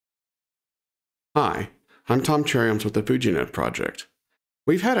Hi, I'm Tom Cherriams with the FujiNet project.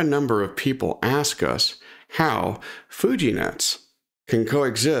 We've had a number of people ask us how FujiNets can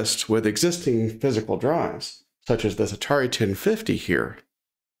coexist with existing physical drives, such as this Atari 1050 here.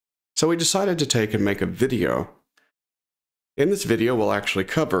 So we decided to take and make a video. In this video, we'll actually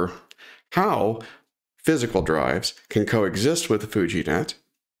cover how physical drives can coexist with the FujiNet,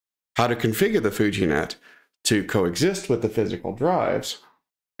 how to configure the FujiNet to coexist with the physical drives,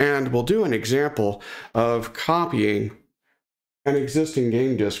 and we'll do an example of copying an existing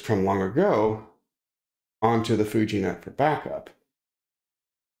game disk from long ago onto the FujiNet for backup.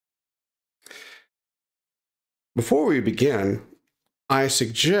 Before we begin, I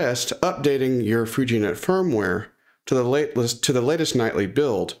suggest updating your FujiNet firmware to the latest nightly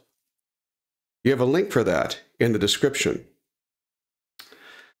build. You have a link for that in the description.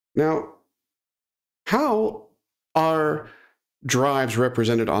 Now, how are drives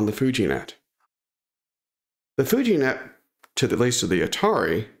represented on the FujiNet? The FujiNet, at least to the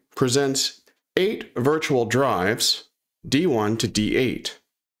Atari, presents 8 virtual drives, D1 to D8.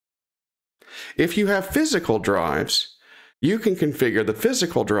 If you have physical drives, you can configure the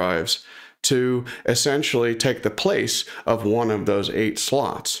physical drives to essentially take the place of one of those 8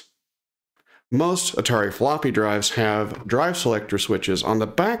 slots. Most Atari floppy drives have drive selector switches on the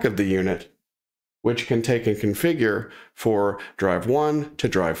back of the unit, which can take and configure for drive 1 to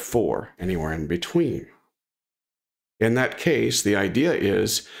drive 4, anywhere in between. In that case, the idea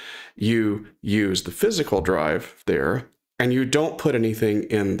is you use the physical drive there, and you don't put anything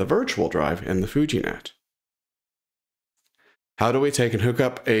in the virtual drive in the FujiNet. How do we take and hook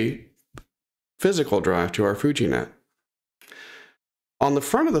up a physical drive to our FujiNet? On the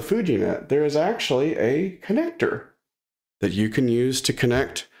front of the FujiNet, there is actually a connector that you can use to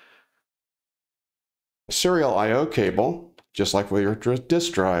connect a serial I/O cable, just like with your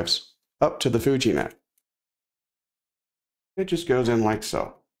disk drives, up to the FujiNet. It just goes in like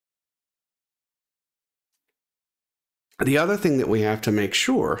so. The other thing that we have to make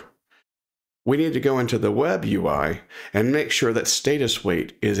sure, we need to go into the web UI and make sure that status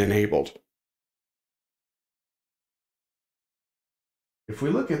wait is enabled. If we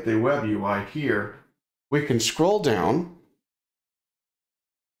look at the web UI here, we can scroll down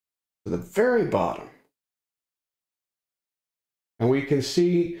to the very bottom, and we can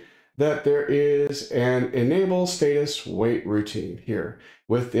see that there is an enable status wait routine here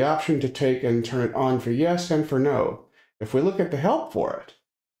with the option to take and turn it on for yes and for no. If we look at the help for it,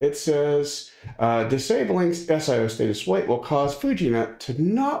 it says disabling SIO status wait will cause FujiNet to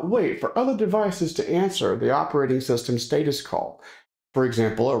not wait for other devices to answer the operating system status call. For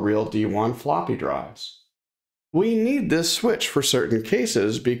example, a real D1 floppy drives. We need this switch for certain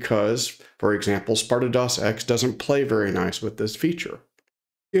cases because, for example, Sparta-DOS X doesn't play very nice with this feature.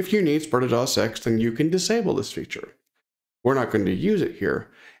 If you need Sparta-DOS X, then you can disable this feature. We're not going to use it here,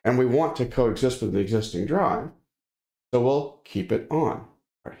 and we want to coexist with the existing drive, so we'll keep it on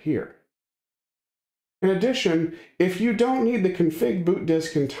right here. In addition, if you don't need the config boot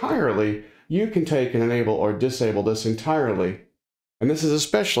disk entirely, you can take and enable or disable this entirely. And this is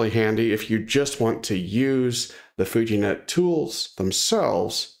especially handy if you just want to use the FujiNet tools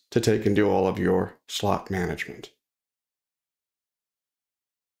themselves to take and do all of your slot management.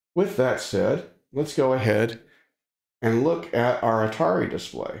 With that said, let's go ahead and look at our Atari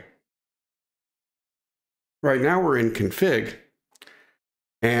display. Right now we're in config,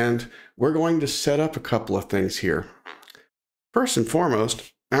 and we're going to set up a couple of things here. First and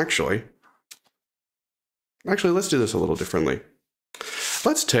foremost, actually, let's do this a little differently.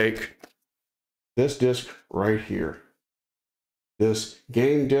 Let's take this disk right here, this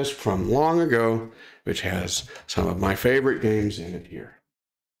game disk from long ago, which has some of my favorite games in it here.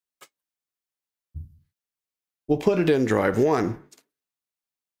 We'll put it in drive 1,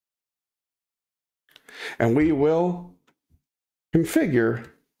 and we will configure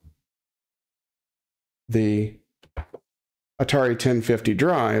the Atari 1050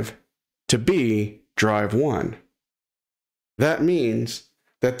 drive to be drive 1. That means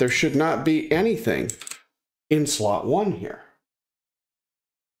that there should not be anything in slot 1 here.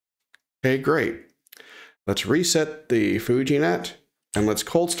 Okay, great. Let's reset the FujiNet, and let's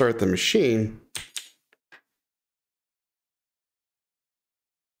cold start the machine.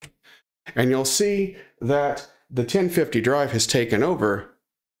 And you'll see that the 1050 drive has taken over,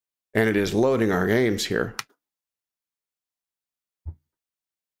 and it is loading our games here.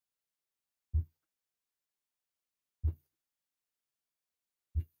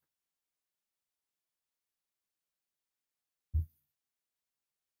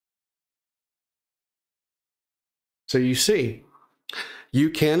 So you see, you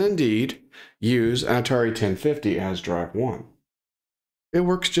can indeed use an Atari 1050 as drive 1. It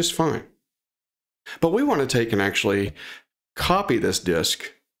works just fine. But we want to take and actually copy this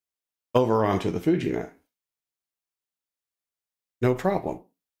disk over onto the FujiNet. No problem.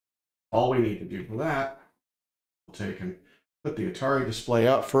 All we need to do for that, we'll take and put the Atari display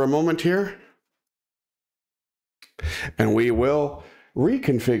out for a moment here, and we will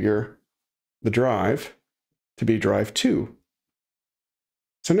reconfigure the drive to be drive 2.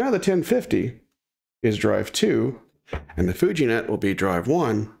 So now the 1050 is drive 2, and the FujiNet will be drive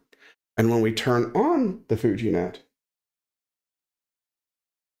 1. And when we turn on the FujiNet,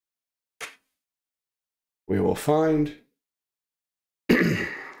 we will find the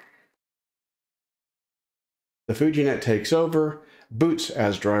FujiNet takes over, boots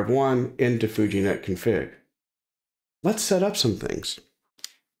as drive 1 into FujiNet config. Let's set up some things.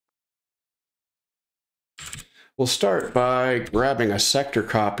 We'll start by grabbing a sector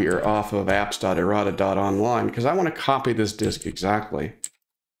copier off of apps.errata.online because I want to copy this disk exactly.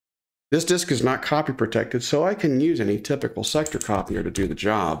 This disk is not copy protected, so I can use any typical sector copier to do the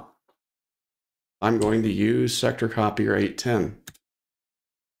job. I'm going to use sector copier 810.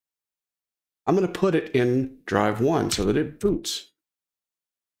 I'm going to put it in drive 1 so that it boots.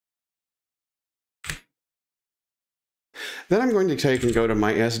 Then I'm going to take and go to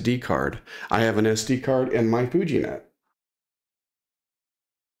my SD card. I have an SD card in my FujiNet.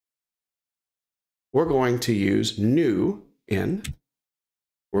 We're going to use new in.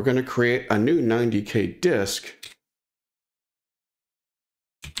 We're going to create a new 90K disk.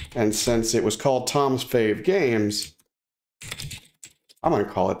 And since it was called Tom's Fave Games, I'm going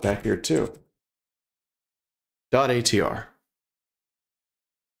to call it that here too. .atr.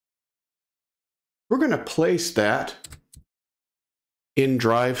 We're going to place that in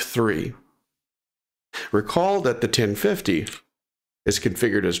drive 3. Recall that the 1050 is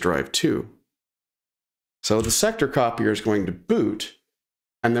configured as drive 2. So the sector copier is going to boot,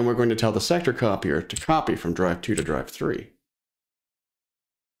 and then we're going to tell the sector copier to copy from drive 2 to drive 3.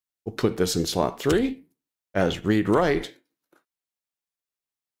 We'll put this in slot 3 as read-write,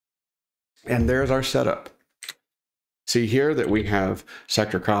 and there's our setup. See here that we have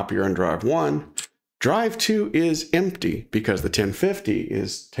sector copier in drive 1. Drive 2 is empty because the 1050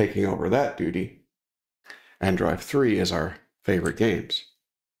 is taking over that duty, and drive 3 is our favorite games.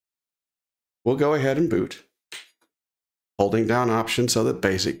 We'll go ahead and boot, holding down Option so that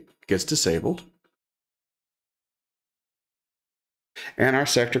BASIC gets disabled. And our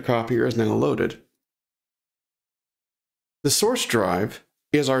sector copier is now loaded. The source drive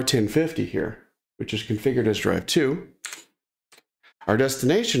is our 1050 here, which is configured as drive 2. Our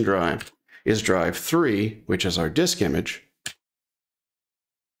destination drive is drive 3, which is our disk image,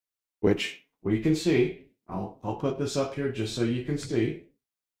 which we can see. I'll put this up here just so you can see.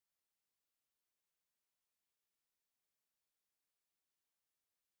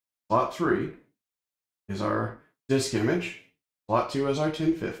 Slot 3 is our disk image. Slot 2 is our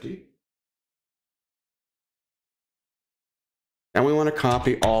 1050. And we want to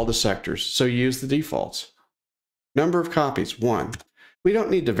copy all the sectors, so use the defaults. Number of copies, 1. We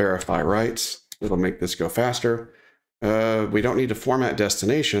don't need to verify rights. It'll make this go faster. We don't need to format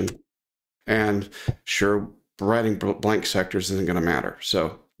destination. And sure, writing blank sectors isn't going to matter.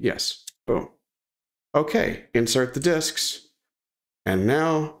 So yes, boom. Okay, insert the disks. And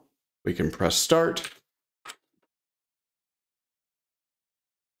now we can press start.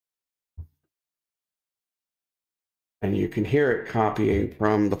 And you can hear it copying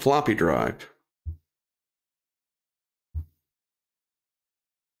from the floppy drive.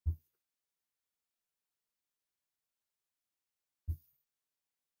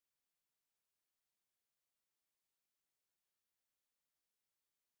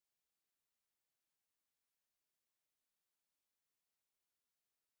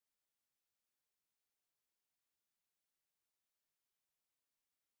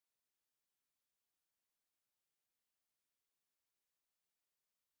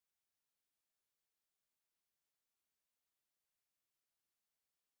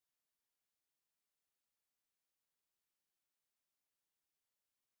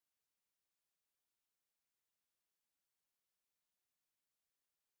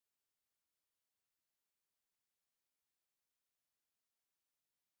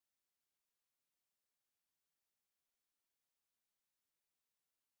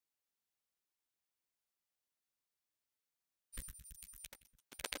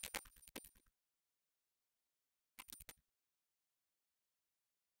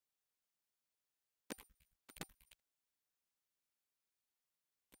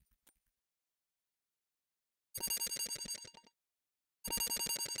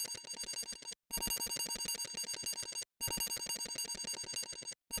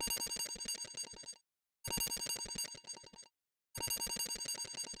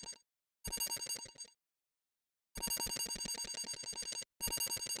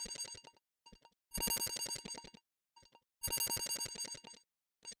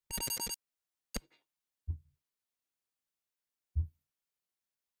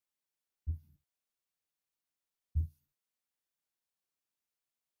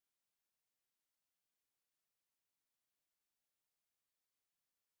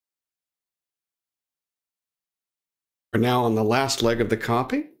 We're now on the last leg of the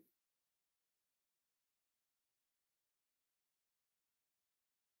copy.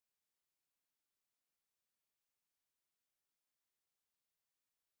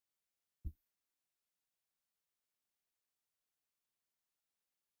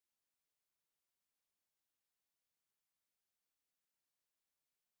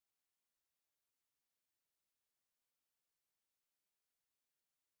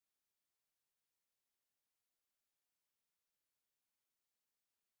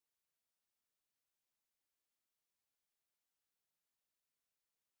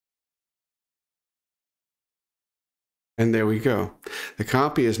 And there we go. The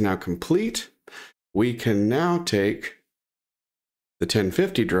copy is now complete. We can now take the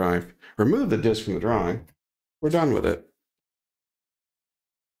 1050 drive, remove the disk from the drive. We're done with it.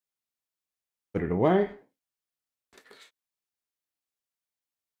 Put it away.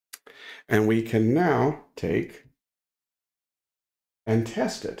 And we can now take and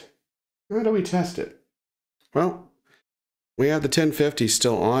test it. How do we test it? Well, we have the 1050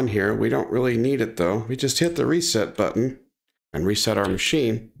 still on here. We don't really need it though. We just hit the reset button and reset our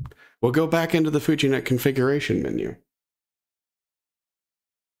machine. We'll go back into the FujiNet configuration menu.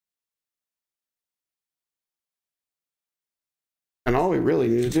 And all we really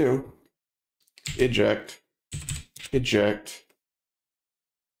need to do, eject, eject,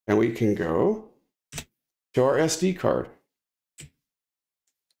 and we can go to our SD card.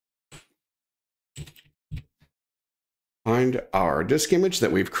 Find our disk image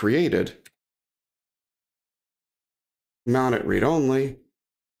that we've created, mount it read-only,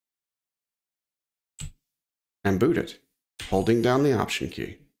 and boot it, holding down the Option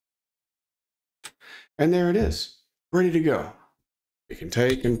key. And there it is, ready to go. We can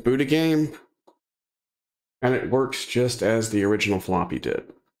take and boot a game, and it works just as the original floppy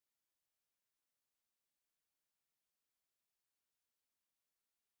did.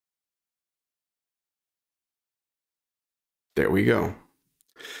 There we go.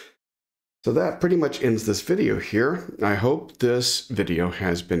 So that pretty much ends this video here. I hope this video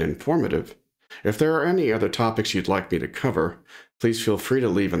has been informative. If there are any other topics you'd like me to cover, please feel free to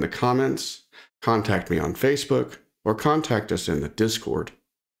leave in the comments, contact me on Facebook, or contact us in the Discord.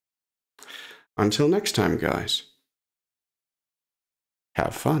 Until next time, guys,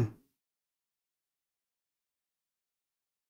 have fun.